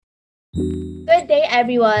Good day,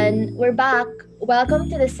 everyone. We're back. Welcome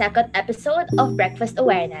to the second episode of Breakfast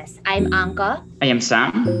Awareness. I'm Anka. I am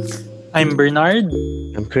Sam. I'm Bernard.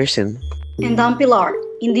 I'm Christian. And I'm Pilar.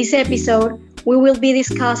 In this episode, we will be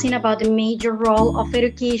discussing about the major role of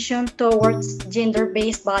education towards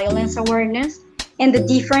gender-based violence awareness and the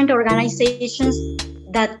different organizations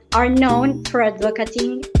that are known for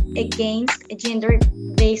advocating against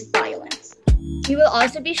gender-based violence. We will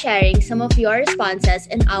also be sharing some of your responses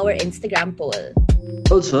in our Instagram poll.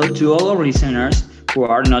 Also, to all our listeners who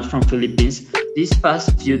are not from Philippines, these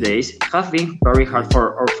past few days have been very hard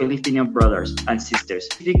for our Filipino brothers and sisters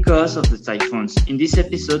because of the typhoons. In this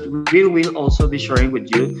episode, we will also be sharing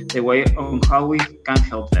with you the way on how we can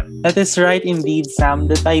help them. That is right indeed, Sam.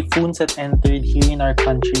 The typhoons that entered here in our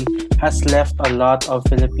country has left a lot of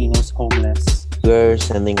Filipinos homeless. We're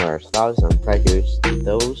sending our thoughts and prayers to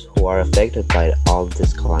those who are affected by all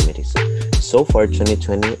these calamities. So far,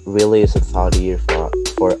 2020 really is a thought year for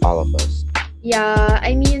all of us. Yeah,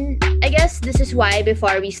 I guess this is why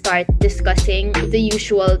before we start discussing the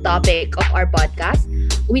usual topic of our podcast,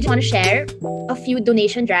 we just want to share a few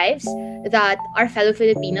donation drives that our fellow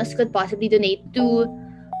Filipinos could possibly donate to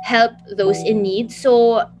help those in need.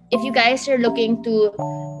 So if you guys are looking to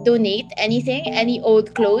donate anything, any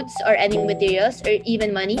old clothes or any materials or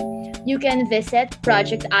even money, you can visit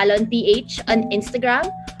Project Alon PH on Instagram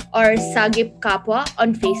or Sagip Kapwa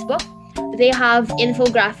on Facebook. They have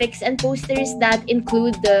infographics and posters that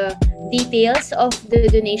include the details of the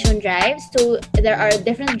donation drives. So there are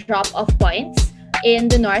different drop-off points in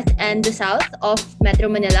the north and the south of Metro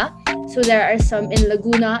Manila. So there are some in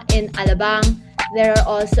Laguna, in Alabang. There are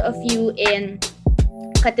also a few in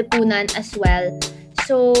Katipunan as well.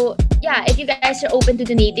 So yeah, if you guys are open to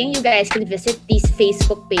donating, you guys can visit these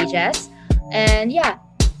Facebook pages. And yeah,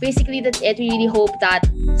 basically that's it. We really hope that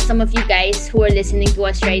some of you guys who are listening to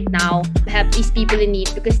us right now help these people in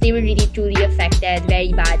need because they were really truly affected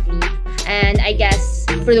very badly. And I guess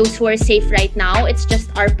for those who are safe right now, it's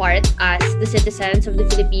just our part as the citizens of the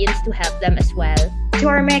Philippines to help them as well. To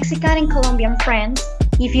our Mexican and Colombian friends,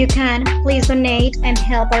 if you can, please donate and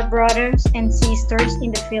help our brothers and sisters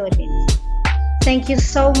in the Philippines. Thank you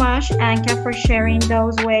so much, Anka, for sharing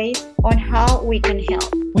those ways on how we can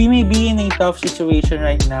help. We may be in a tough situation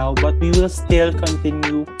right now, but we will still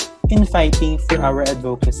continue in fighting for our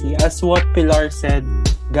advocacy. As what Pilar said,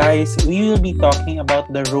 guys, we will be talking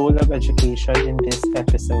about the role of education in this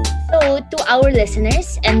episode. So, to our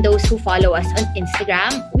listeners and those who follow us on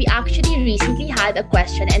Instagram, we actually recently had a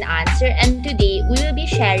question and answer, and today we will be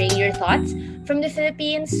sharing your thoughts from the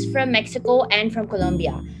Philippines, from Mexico, and from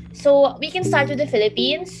Colombia. So, we can start with the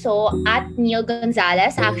Philippines. So, at Neil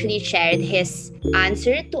Gonzalez actually shared his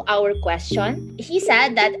answer to our question. He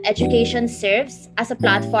said that education serves as a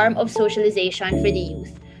platform of socialization for the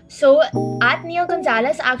youth. So, at Neil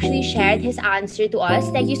Gonzalez actually shared his answer to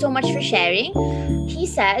us. Thank you so much for sharing. He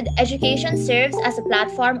said education serves as a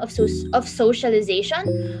platform of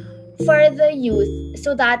socialization for the youth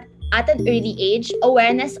so that at an early age,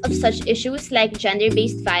 awareness of such issues like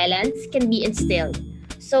gender-based violence can be instilled.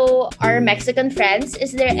 So, our Mexican friends,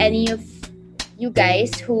 is there any of you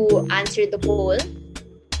guys who answered the poll?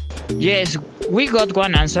 Yes, we got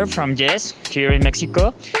one answer from Jess here in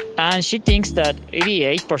Mexico, and she thinks that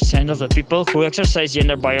 88% of the people who exercise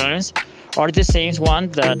gender violence are the same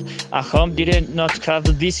ones that at home did not have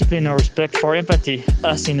the discipline or respect for empathy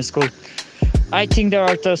as in school. I think there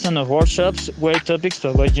are thousands of workshops where topics to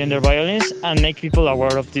avoid gender violence and make people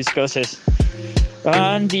aware of these causes.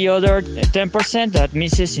 And the other 10% that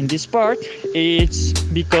misses in this part, it's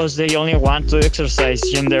because they only want to exercise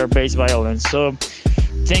gender-based violence. So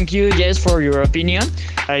thank you, Jess, for your opinion.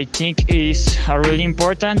 I think it's really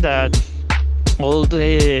important that all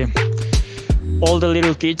the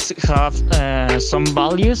little kids have some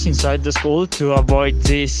values inside the school to avoid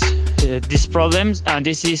these problems, and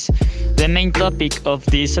this is the main topic of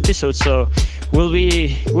this episode. So we'll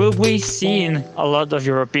be seeing a lot of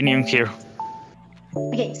your opinion here.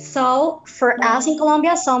 Okay, so for us in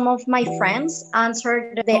Colombia, some of my friends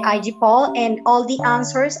answered the IG poll, and all the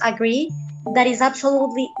answers agree that it's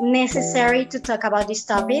absolutely necessary to talk about this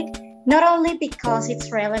topic, not only because it's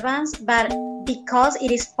relevant, but because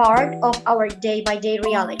it is part of our day-by-day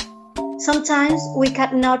reality. Sometimes we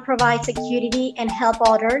cannot provide security and help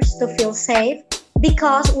others to feel safe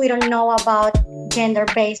because we don't know about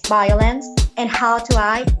gender-based violence and how to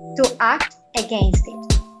act against it.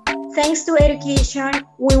 Thanks to education,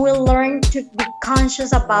 we will learn to be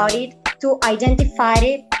conscious about it, to identify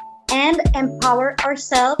it, and empower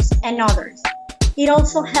ourselves and others. It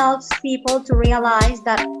also helps people to realize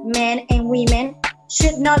that men and women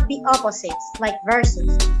should not be opposites, like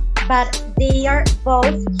versus, but they are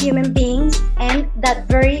both human beings, and that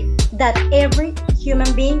every human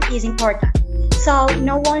being is important. So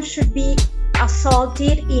no one should be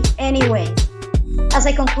assaulted in any way. As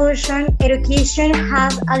a conclusion, education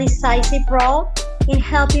has a decisive role in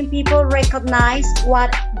helping people recognize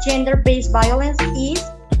what gender-based violence is,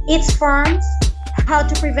 its forms, how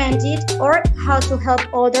to prevent it, or how to help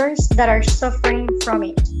others that are suffering from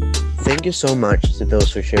it. Thank you so much to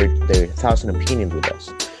those who shared their thoughts and opinions with us.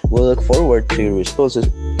 We'll look forward to your responses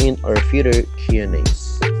in our future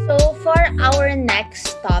Q&As. So, for our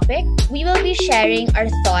next topic, we will be sharing our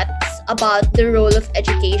thoughts about the role of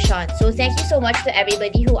education. So, thank you so much to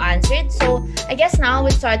everybody who answered. So, I guess now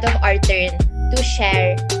it's sort of our turn to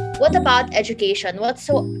share what about education? What's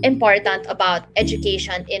so important about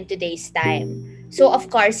education in today's time? So, of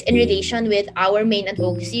course, in relation with our main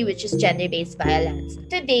advocacy, which is gender-based violence.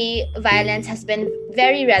 Today, violence has been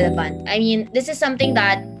very relevant. I mean, this is something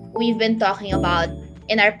that we've been talking about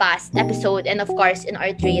in our past episode and, of course, in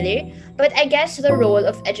our trailer. But I guess the role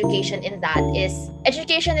of education in that is,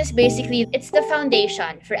 education is basically, it's the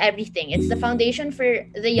foundation for everything. It's the foundation for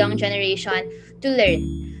the young generation to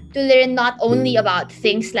learn. To learn not only about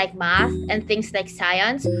things like math and things like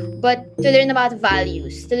science, but to learn about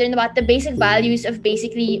values, to learn about the basic values of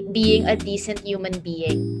basically being a decent human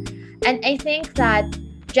being. And I think that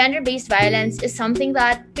gender-based violence is something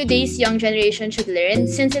that today's young generation should learn,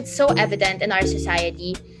 since it's so evident in our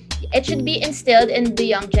society. It should be instilled in the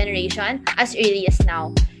young generation as early as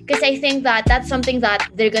now, because I think that that's something that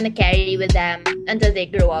they're gonna carry with them until they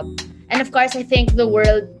grow up. And of course, I think the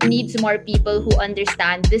world needs more people who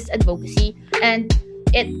understand this advocacy, and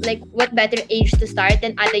what better age to start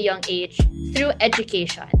than at a young age through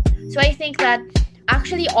education. So I think that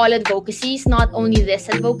actually all advocacies, not only this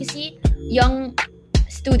advocacy, young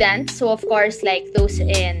students, so of course like those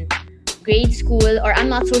in grade school, or I'm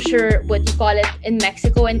not so sure what you call it in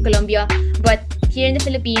Mexico and Colombia, but here in the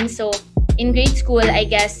Philippines, so in grade school, I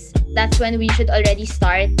guess that's when we should already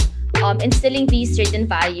start instilling these certain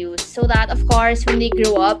values, so that of course when they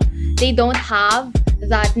grow up, they don't have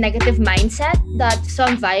that negative mindset that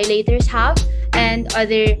some violators have and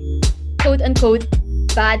other quote-unquote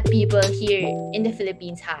bad people here in the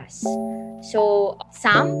Philippines has. So,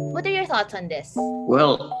 Sam, what are your thoughts on this?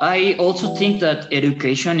 Well, I also think that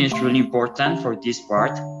education is really important for this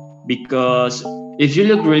part, because if you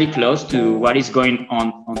look really close to what is going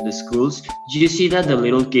on the schools, you see that the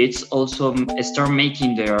little kids also start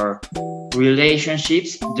making their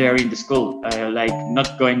relationships there in the school, like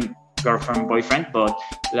not going girlfriend, boyfriend, but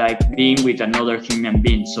like being with another human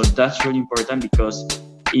being. So that's really important, because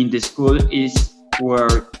in the school is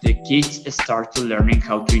where the kids start to learning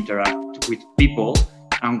how to interact with people,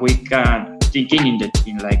 and we can thinking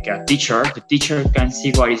in like a teacher. The teacher can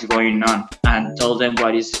see what is going on and tell them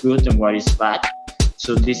what is good and what is bad.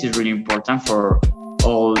 So this is really important for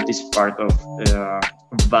all this part of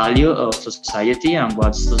value of society and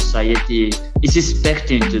what society is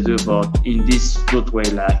expecting to do, but in this good way.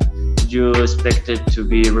 Like you expected to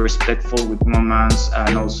be respectful with moments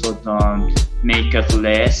and also don't make it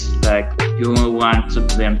less. Like you want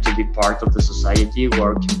them to be part of the society,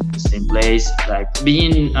 working in the same place, like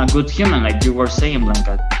being a good human, like you were saying,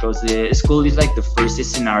 Blanca, because the school is like the first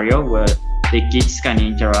scenario where the kids can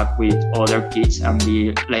interact with other kids and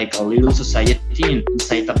be like a little society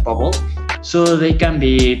inside a bubble, so they can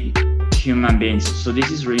be human beings. So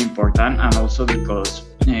this is really important, and also because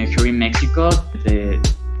here in Mexico, the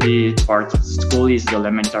part of the school is the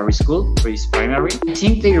elementary school, pre-primary. I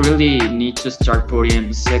think they really need to start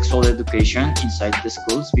putting sexual education inside the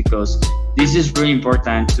schools, because this is really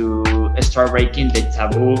important to start breaking the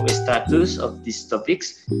taboo status of these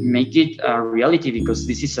topics, make it a reality, because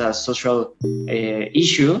this is a social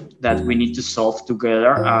issue that we need to solve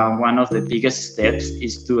together. One of the biggest steps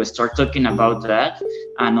is to start talking about that,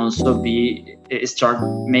 and also start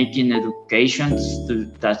making educations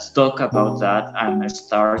that talk about that and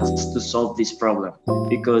start to solve this problem,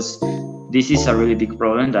 because this is a really big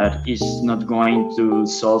problem that is not going to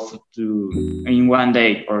solve in one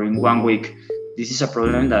day or in 1 week. This is a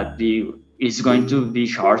problem that is going to be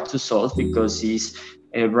hard to solve, because it's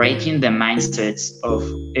breaking the mindsets of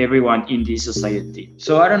everyone in this society.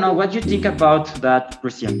 So I don't know what you think about that,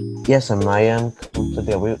 Christian. Yes, and I am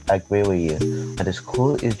completely agree with you. That the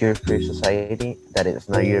school is your first society, that it's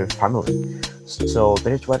not your family. So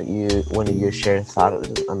that is what when you share thoughts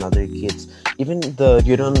with another kids, even though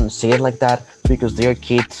you don't say it like that, because they are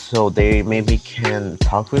kids, so they maybe can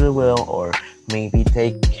talk really well, or maybe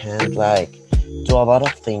they can like do a lot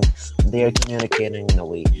of things. They are communicating in a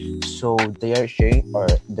way, so they are sharing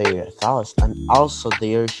their thoughts, and also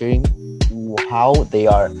they are sharing how they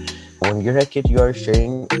are when you're a kid, you are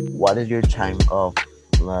sharing what is your time of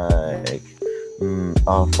like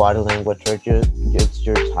of body language, or just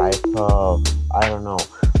your type of, I don't know,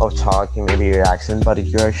 of talking, maybe your accent. But if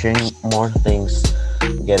you are sharing more things,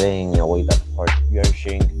 getting away that part, you are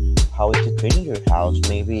sharing how it's treating your house.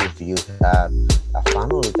 Maybe if you have a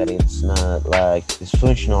family that it's not like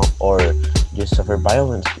dysfunctional, or you suffer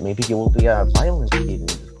violence, maybe you will be a violent kid in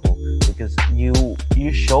school because you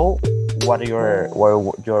show what you're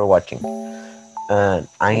watching. And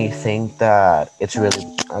I think that it's really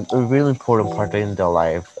a really important part in the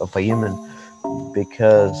life of a human,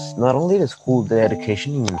 because not only the school, the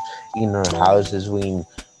education in our houses,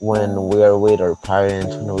 when we are with our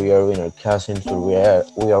parents, when we are with our cousins, when we are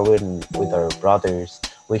with our brothers,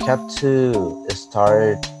 we have to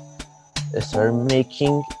start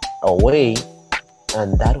making a way,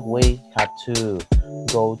 and that way have to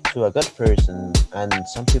go to a good person. And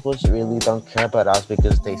some people really don't care about us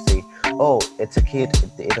because they say, oh, it's a kid,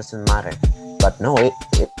 it doesn't matter. But no,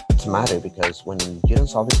 it's matter, because when you don't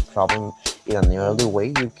solve this problem in an early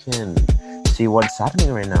way, you can see what's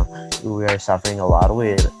happening right now. We are suffering a lot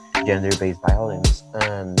with gender-based violence,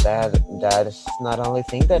 and that is not only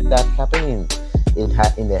thing that happening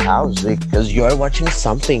in the house, because you're watching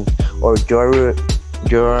something, or you're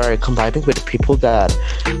combining with people that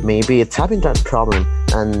maybe it's having that problem,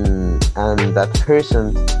 and that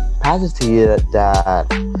person passes to you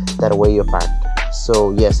that way of act.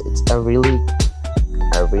 So yes, it's a really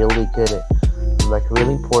good, like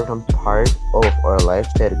really important part of our life,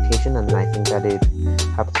 the education. And I think that it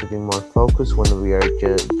have to be more focused when we are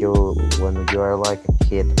when you are like a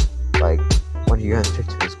kid, like when you enter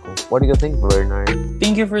to the school. What do you think, Bernard?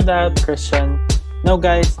 Thank you for that, Christian. Now,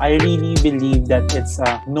 guys, I really believe that it's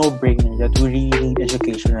a no-brainer that we really need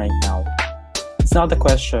education right now. It's not a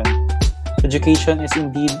question. Education is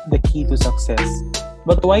indeed the key to success.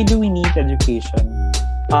 But why do we need education?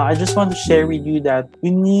 I just want to share with you that we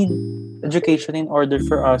need education in order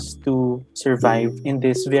for us to survive in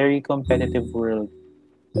this very competitive world.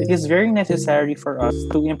 It is very necessary for us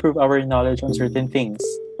to improve our knowledge on certain things,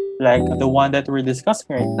 like the one that we're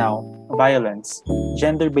discussing right now, violence,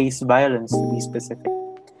 gender-based violence to be specific.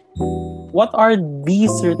 What are these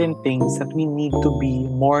certain things that we need to be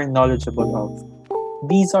more knowledgeable of?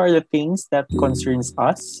 These are the things that concerns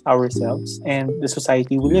us, ourselves, and the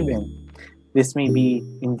society we live in. This may be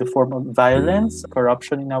in the form of violence,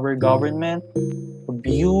 corruption in our government,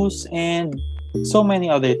 abuse, and so many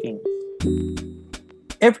other things.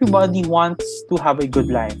 Everybody wants to have a good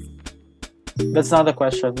life. That's not a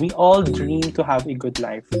question. We all dream to have a good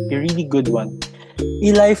life, a really good one.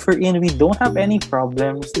 A life wherein we don't have any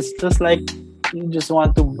problems. It's just like you just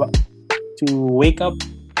want to wake up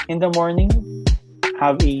in the morning,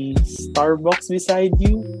 have a Starbucks beside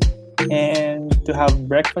you, and to have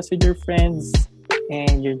breakfast with your friends,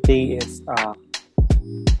 and your day is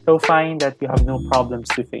so fine that you have no problems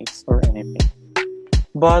to face or anything.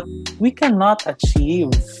 But we cannot achieve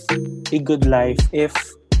a good life if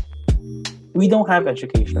we don't have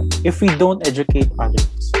education, if we don't educate others.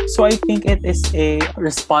 So I think it is a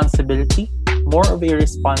responsibility, more of a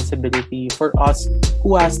responsibility for us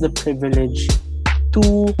who has the privilege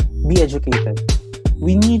to be educated.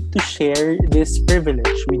 We need to share this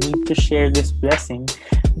privilege. We need to share this blessing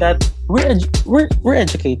that we're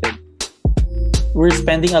educated. We're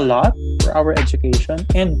spending a lot for our education,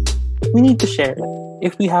 and we need to share it.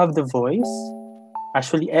 If we have the voice,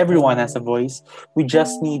 actually everyone has a voice, we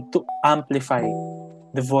just need to amplify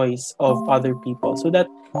the voice of other people so that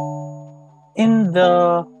in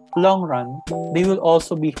the long run, they will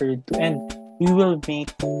also be heard too, and we will make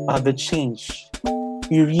the change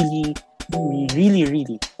we really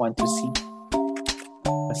want to see.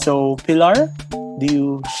 So, Pilar, do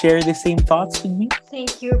you share the same thoughts with me?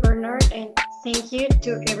 Thank you, Bernard, and thank you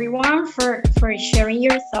to everyone for sharing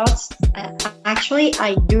your thoughts. Actually,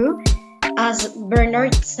 I do. As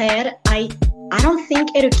Bernard said, I don't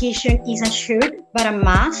think education is a should, but a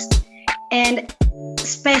must. And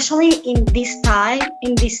especially in this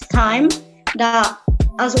time that,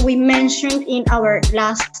 as we mentioned in our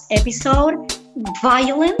last episode,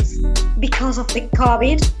 violence because of the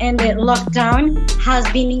COVID and the lockdown has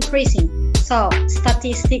been increasing. So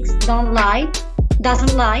statistics doesn't lie,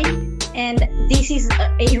 and this is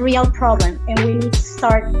a real problem, and we need to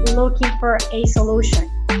start looking for a solution.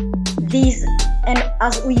 This, and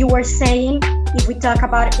as you were saying, if we talk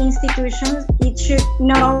about institutions, it should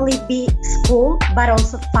not only be school but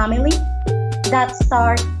also family that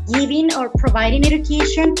start giving or providing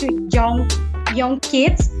education to young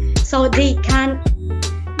kids, so they can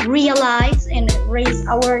realize and raise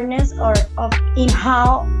awareness in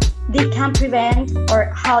how they can prevent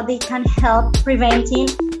or how they can help preventing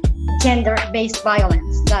gender-based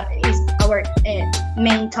violence. That is our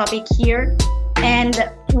main topic here. And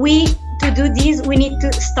to do this, we need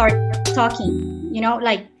to start talking,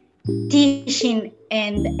 like teaching,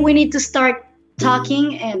 and we need to start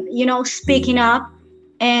talking and, speaking up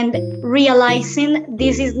and realizing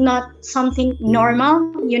this is not something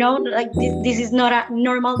normal, like this is not a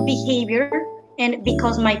normal behavior. And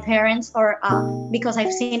because my parents or because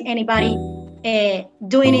I've seen anybody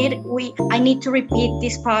doing it, I need to repeat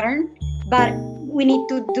this pattern. But we need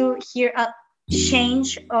to do here a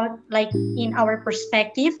change like in our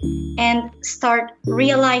perspective and start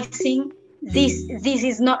realizing this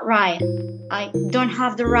is not right. I don't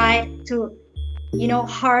have the right to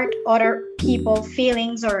hurt other people's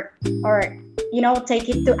feelings or take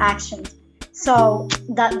it to action. So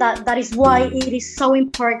that is why it is so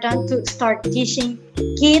important to start teaching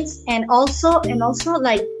kids and also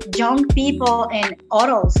like young people and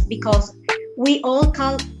adults, because we all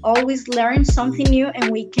can always learn something new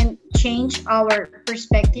and we can change our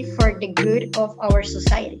perspective for the good of our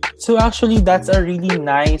society. So actually, that's a really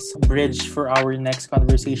nice bridge for our next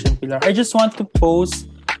conversation, Pilar. I just want to pose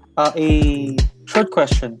a short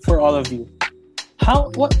question for all of you.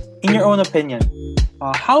 What, in your own opinion,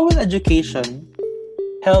 how will education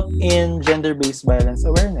help in gender-based violence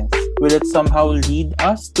awareness? Will it somehow lead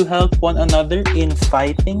us to help one another in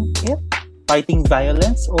fighting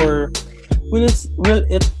violence, or will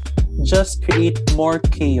it just create more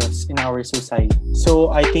chaos in our society? So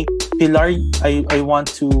I think, Pilar, I want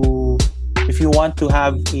to, if you want to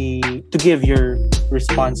give your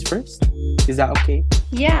response first, is that okay?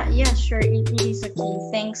 Yeah, sure. It is okay.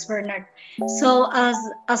 Thanks, Bernard. So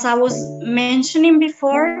as I was mentioning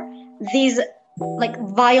before, these like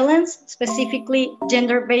violence, specifically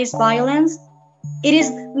gender-based violence, it is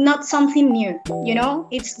not something new.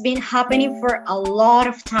 It's been happening for a lot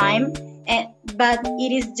of time, but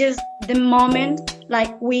it is just the moment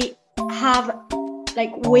like we have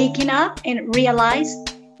like waking up and realize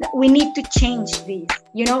that we need to change this.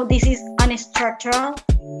 This is a structural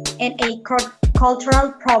and a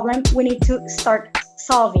cultural problem we need to start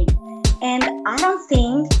solving. And I don't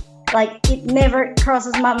think, like, it never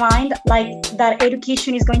crosses my mind like that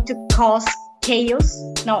education is going to cause chaos.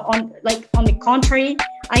 No, on the contrary,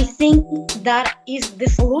 I think that is the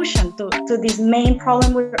solution to this main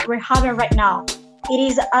problem we're having right now.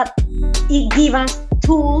 It gives us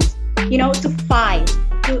tools, to fight,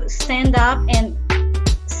 to stand up and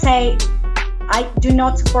say, I do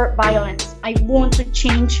not support violence. I want to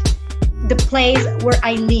change the place where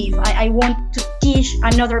I live. I want to teach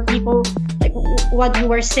another people like what you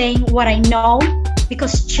were saying, what I know,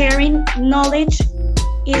 because sharing knowledge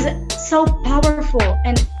is so powerful,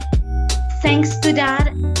 and thanks to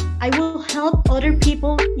that I will help other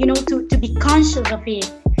people to be conscious of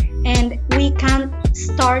it, and we can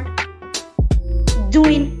start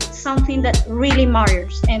doing something that really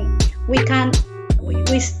matters, and we can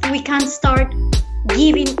start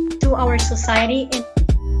giving to our society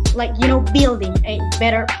and building a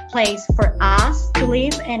better place for us to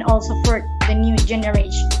live and also for the new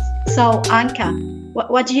generations. So Anka,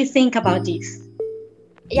 what do you think about this?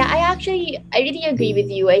 Yeah, I really agree with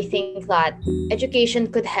you. I think that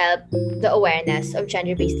education could help the awareness of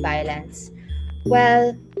gender-based violence.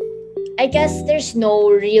 Well, I guess there's no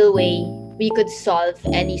real way we could solve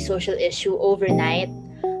any social issue overnight,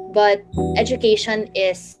 but education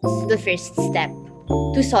is the first step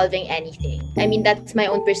to solving anything. I mean, that's my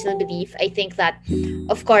own personal belief. I think that,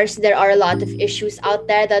 of course, there are a lot of issues out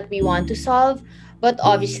there that we want to solve, but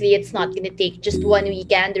obviously it's not going to take just one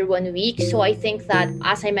weekend or 1 week. So I think that,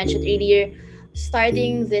 as I mentioned earlier,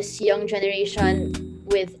 starting this young generation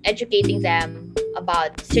with educating them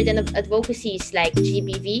about certain advocacies like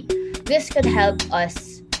GBV, this could help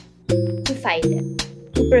us to fight it,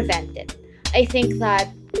 to prevent it. I think that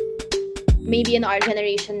maybe in our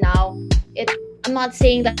generation now, I'm not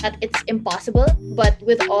saying that it's impossible, but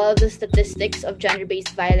with all the statistics of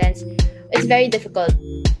gender-based violence, it's very difficult,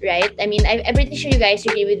 right? I mean, I'm pretty sure you guys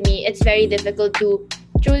agree with me. It's very difficult to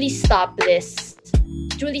truly stop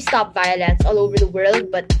violence all over the world.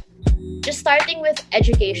 But just starting with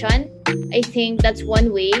education, I think that's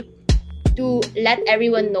one way to let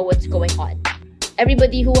everyone know what's going on.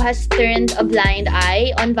 Everybody who has turned a blind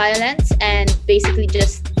eye on violence and basically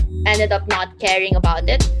just ended up not caring about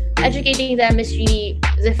it, educating them is really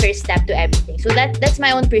the first step to everything. So that's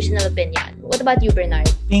my own personal opinion. What about you, Bernard?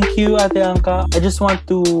 Thank you, Ate Anka. I just want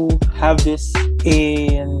to have this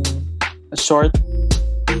in a short,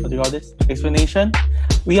 explanation.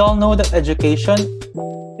 We all know that education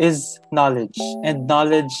is knowledge, and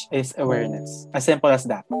knowledge is awareness. As simple as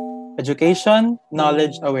that. Education,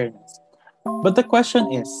 knowledge, awareness. But the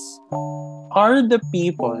question is, are the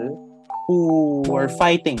people who are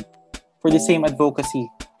fighting for the same advocacy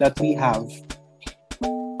that we have,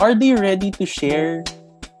 are they ready to share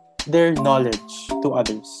their knowledge to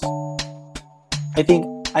others? I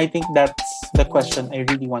think that's the question I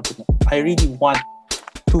really want to know. I really want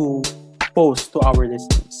to pose to our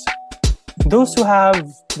listeners. Those who have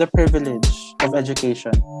the privilege of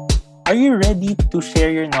education, are you ready to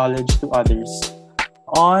share your knowledge to others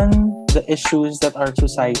on the issues that our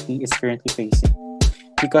society is currently facing?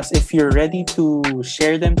 Because if you're ready to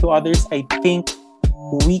share them to others, I think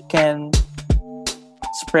we can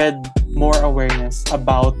spread more awareness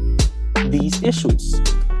about these issues.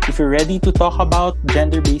 If you're ready to talk about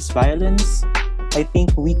gender-based violence, I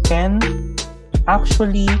think we can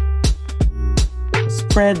actually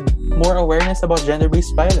spread more awareness about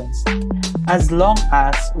gender-based violence. As long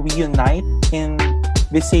as we unite in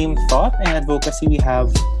the same thought and advocacy we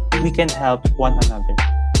have, we can help one another.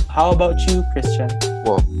 How about you, Christian?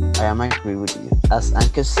 Well, I am agree with you. As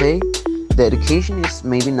Anka say, the education is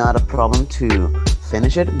maybe not a problem to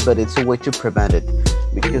finish it, but it's a way to prevent it.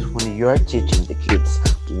 Because when you are teaching the kids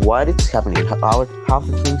what is happening, how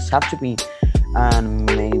the things have to be, and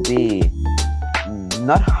maybe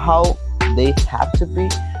not how they have to be,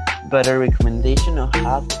 but a recommendation of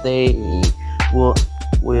how they will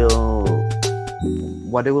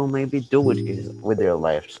what they will maybe do with their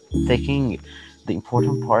lives, taking the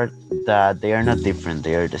important part that they are not different,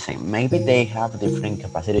 they are the same. Maybe they have different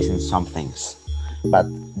capacities in some things, but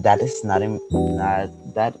that is not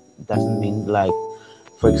that doesn't mean, like,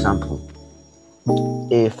 for example,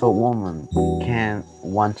 if a woman can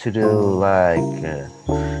want to do like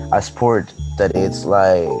a sport that is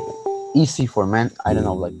like easy for men, I don't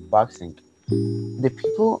know, like boxing, the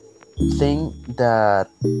people think that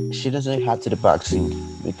she doesn't have to do boxing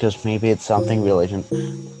because maybe it's something relation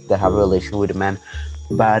that have a relation with a man.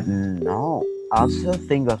 But no, also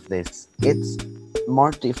think of this, it's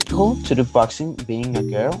more difficult to do boxing being a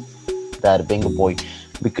girl than being a boy,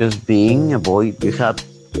 because being a boy you have,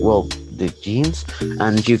 well, the genes,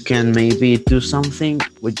 and you can maybe do something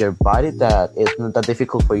with your body that is not that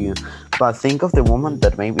difficult for you. But think of the woman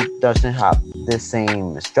that maybe doesn't have the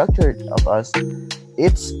same structure of us,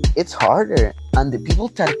 it's harder, and the people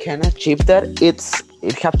that can achieve that,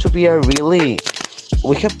 it have to be a really,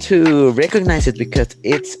 we have to recognize it, because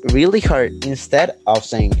it's really hard. Instead of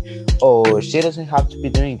saying, oh, she doesn't have to be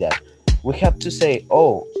doing that, we have to say,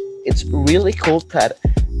 oh, it's really cool that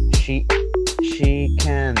she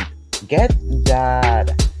can get that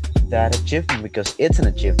achievement, because it's an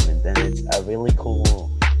achievement and it's a really cool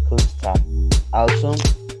stuff. Also,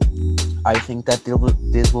 I think that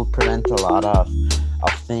this will prevent a lot of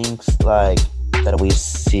things like that we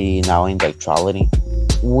see now in actuality.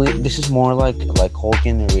 This is more like whole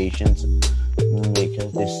generations,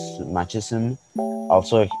 because this machismo,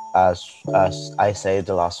 also as I said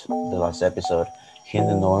the last episode, here in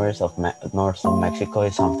the north of Mexico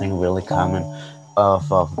is something really common of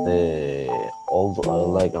the old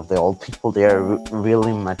of the old people. They are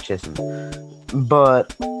really machismo,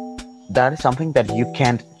 but that is something that you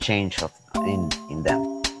can't change in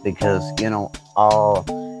them, because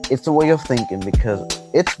it's a way of thinking, because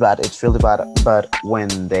it's bad, it's really bad. But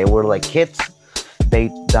when they were like kids, they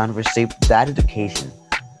don't receive that education,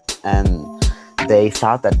 and they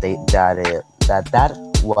thought that that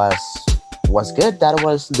was good, that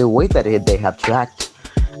was the way that they have to act.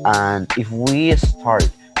 And if we start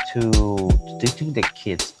to teaching the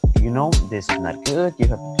kids, this is not good, you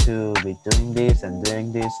have to be doing this and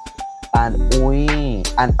doing this,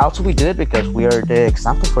 and also we do it because we are the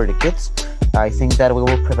example for the kids, I think that we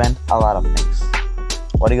will prevent a lot of things.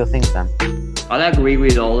 What do you think, Sam? I agree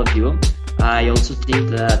with all of you. I also think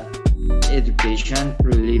that education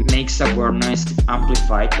really makes awareness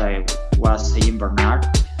amplified, like was saying Bernard.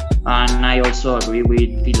 And I also agree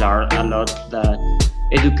with Pilar a lot that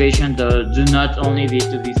education do not only need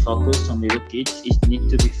to be focused on little kids, it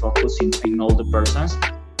needs to be focused in older persons,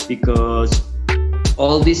 because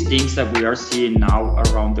all these things that we are seeing now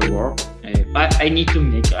around the world, I need to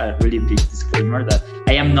make a really big disclaimer that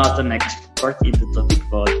I am not an expert in the topic,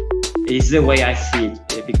 but it's the way I see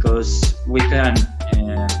it, because we can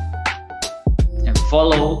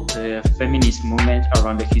follow the feminist movement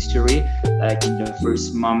around the history, like in the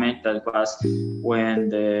first moment that was when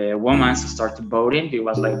the women started voting. It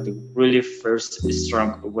was like the really first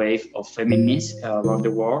strong wave of feminists around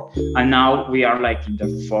the world, and now we are like in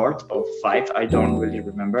the fourth or fifth, I don't really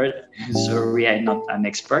remember. Sorry, I'm not an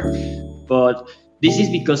expert, but this is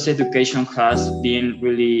because education has been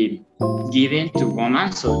really given to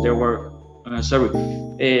women, so there were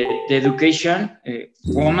the education.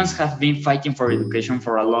 Women have been fighting for education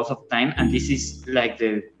for a lot of time, and this is like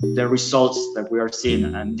the results that we are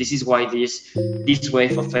seeing, and this is why this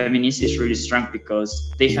wave of feminism is really strong,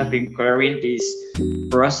 because they have been carrying this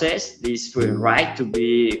process, this right to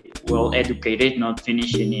be well educated, not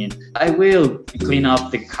finishing in I will clean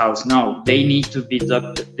up the house. No, they need to be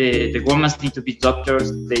the women need to be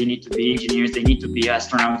doctors, they need to be engineers, they need to be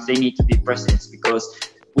astronauts, they need to be presidents, because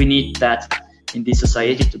we need that in this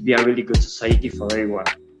society to be a really good society for everyone.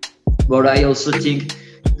 But I also think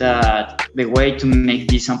that the way to make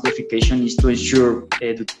this amplification is to ensure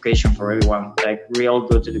education for everyone, like real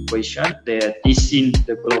good education that is in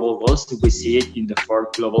the global goals. We see it in the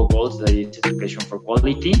 4 global goals, that is education for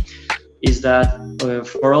quality, is that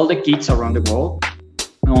for all the kids around the world,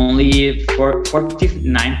 only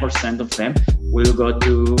 49% of them will go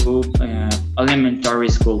to elementary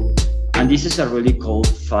school. And this is a really cold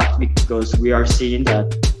fact, because we are seeing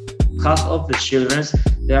that half of the children,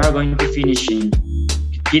 they are going to finish in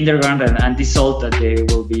kindergarten, and this is all that they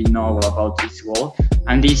will be know about this world.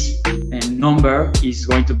 And this number is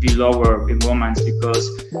going to be lower in women, because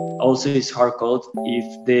also it's hard called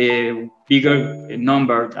if the bigger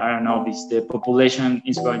number, I don't know, this the population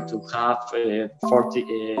is going to have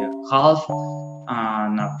 40 half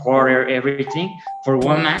and a quarter everything. For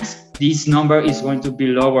women, this number is going to be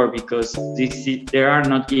lower, because they are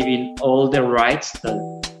not giving all the rights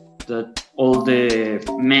that all the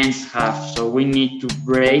men have. So we need to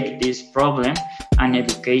break this problem, and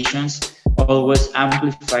educations always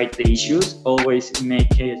amplify the issues, always make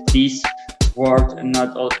this word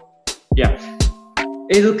not all. Yeah,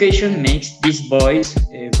 education makes these boys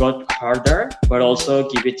got harder, but also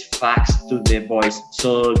give it facts to the boys.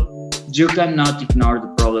 So you cannot ignore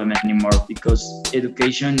the problem anymore, because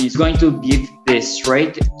education is going to give the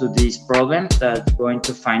straight to this problem, that's going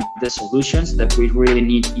to find the solutions that we really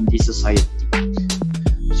need in this society.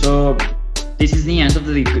 So this is the end of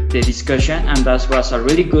the discussion, and that was a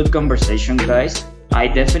really good conversation, guys. I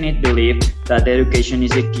definitely believe that education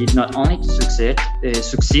is a key not only to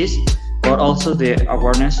succeed, but also the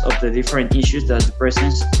awareness of the different issues that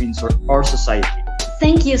present in our society.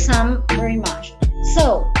 Thank you, Sam, very much.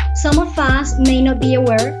 So, some of us may not be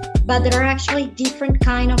aware, but there are actually different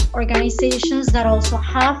kind of organizations that also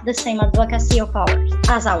have the same advocacy of ours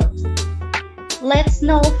as ours. Let's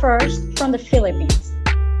know first from the Philippines.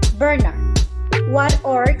 Bernard, what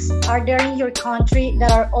orgs are there in your country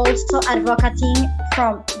that are also advocating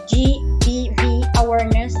from GBV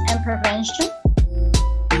awareness and prevention?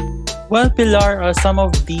 Well, Pilar, some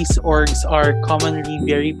of these orgs are commonly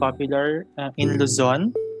very popular in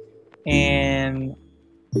Luzon, and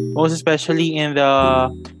most especially in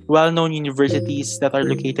the well-known universities that are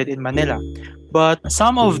located in Manila. But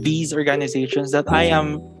some of these organizations that I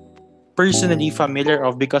am personally familiar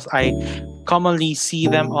of, because I commonly see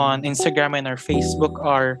them on Instagram and or Facebook,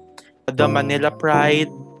 are the Manila Pride,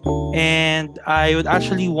 and I would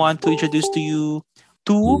actually want to introduce to you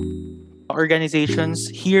 2 organizations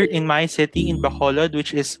here in my city in Bacolod,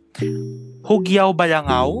 which is Hugyaw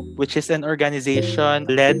Balangao, which is an organization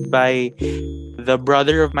led by the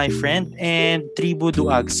brother of my friend, and Tribu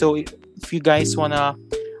Duag. So if you guys wanna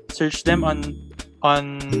search them on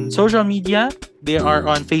social media, they are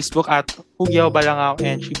on Facebook at Hugyaw Balangao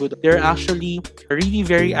and Tribu Duag. They're actually really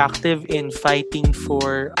very active in fighting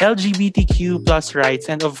for LGBTQ plus rights,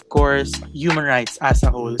 and of course human rights as a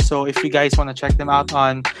whole. So if you guys wanna check them out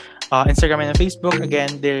on Instagram and Facebook,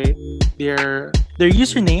 again, their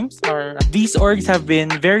usernames are. These orgs have been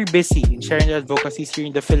very busy in sharing their advocacies here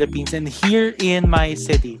in the Philippines and here in my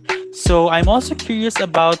city. So I'm also curious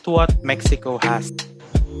about what Mexico has.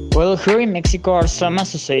 Well, here in Mexico are some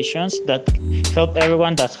associations that help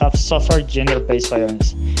everyone that have suffered gender-based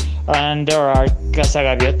violence. And there are Casa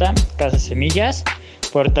Gaviota, Casa Semillas,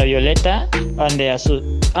 Puerta Violeta,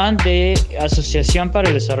 and the Asociación para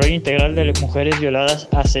el Desarrollo Integral de Mujeres Violadas,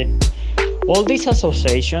 ACE. All these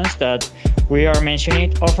associations that we are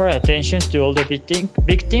mentioning offer attention to all the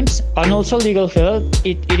victims and also legal help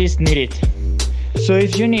if it is needed. So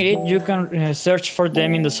if you need it, you can search for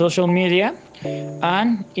them in the social media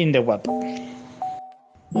and in the web.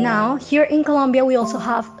 Now, here in Colombia, we also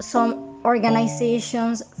have some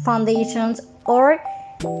organizations, foundations, or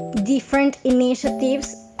different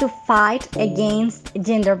initiatives to fight against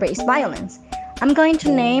gender-based violence. I'm going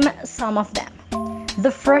to name some of them.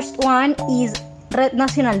 The first one is Red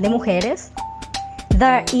Nacional de Mujeres.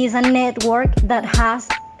 There is a network that has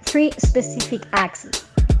 3 specific axes: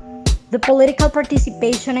 the political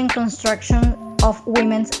participation and construction of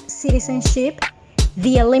women's citizenship,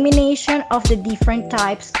 the elimination of the different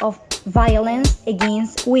types of violence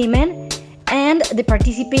against women, and the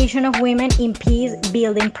participation of women in peace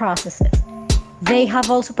building processes. They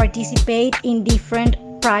have also participated in different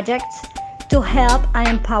projects to help and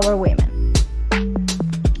empower women.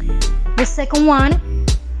 The second one,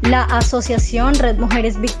 la Asociación Red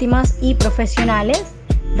Mujeres Víctimas y Profesionales.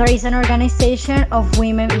 There is an organization of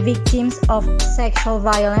women victims of sexual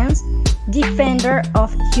violence, defender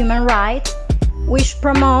of human rights, which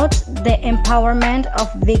promotes the empowerment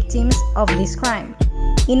of victims of this crime.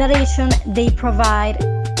 In addition, they provide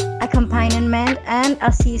accompaniment and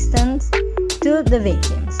assistance to the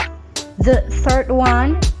victims. The third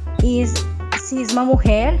one is Cisma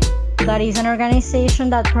Mujer. That is an organization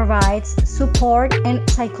that provides support and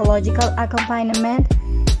psychological accompaniment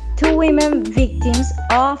to women victims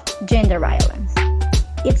of gender violence.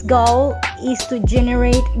 Its goal is to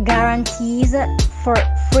generate guarantees for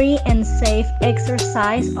free and safe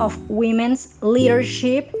exercise of women's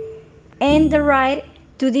leadership and the right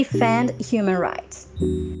to defend human rights.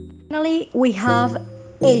 Finally, we have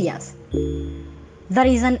Ellas. That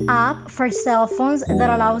is an app for cell phones that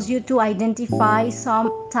allows you to identify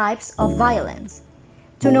some types of violence,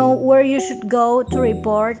 to know where you should go to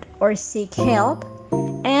report or seek help,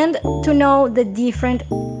 and to know the different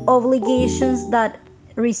obligations that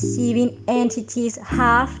receiving entities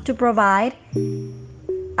have to provide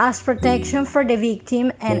as protection for the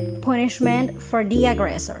victim and punishment for the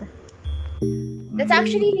aggressor. That's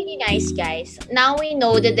actually really nice, guys. Now we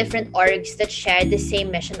know the different orgs that share the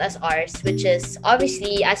same mission as ours, which is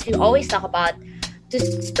obviously, as we always talk about, to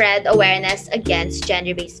spread awareness against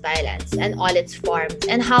gender-based violence and all its forms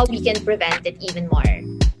and how we can prevent it even more.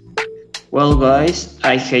 Well, guys,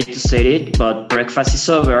 I hate to say it, but breakfast is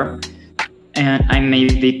over. And I may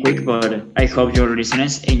be quick, but I hope your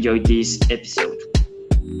listeners enjoyed this episode.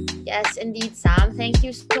 Yes, indeed, Sam. Thank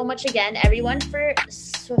you so much again, everyone, for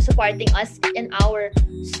supporting us in our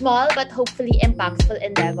small but hopefully impactful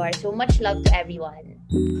endeavor. So much love to everyone.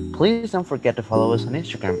 Please don't forget to follow us on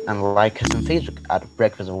Instagram and like us on Facebook at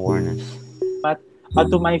Breakfast Awareness. But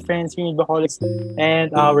to my friends here in Bacolod,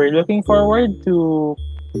 and we're looking forward to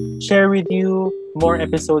share with you more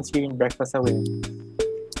episodes here in Breakfast Awareness.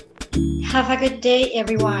 Have a good day,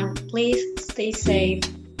 everyone. Please stay safe.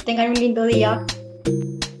 Tengan un lindo día.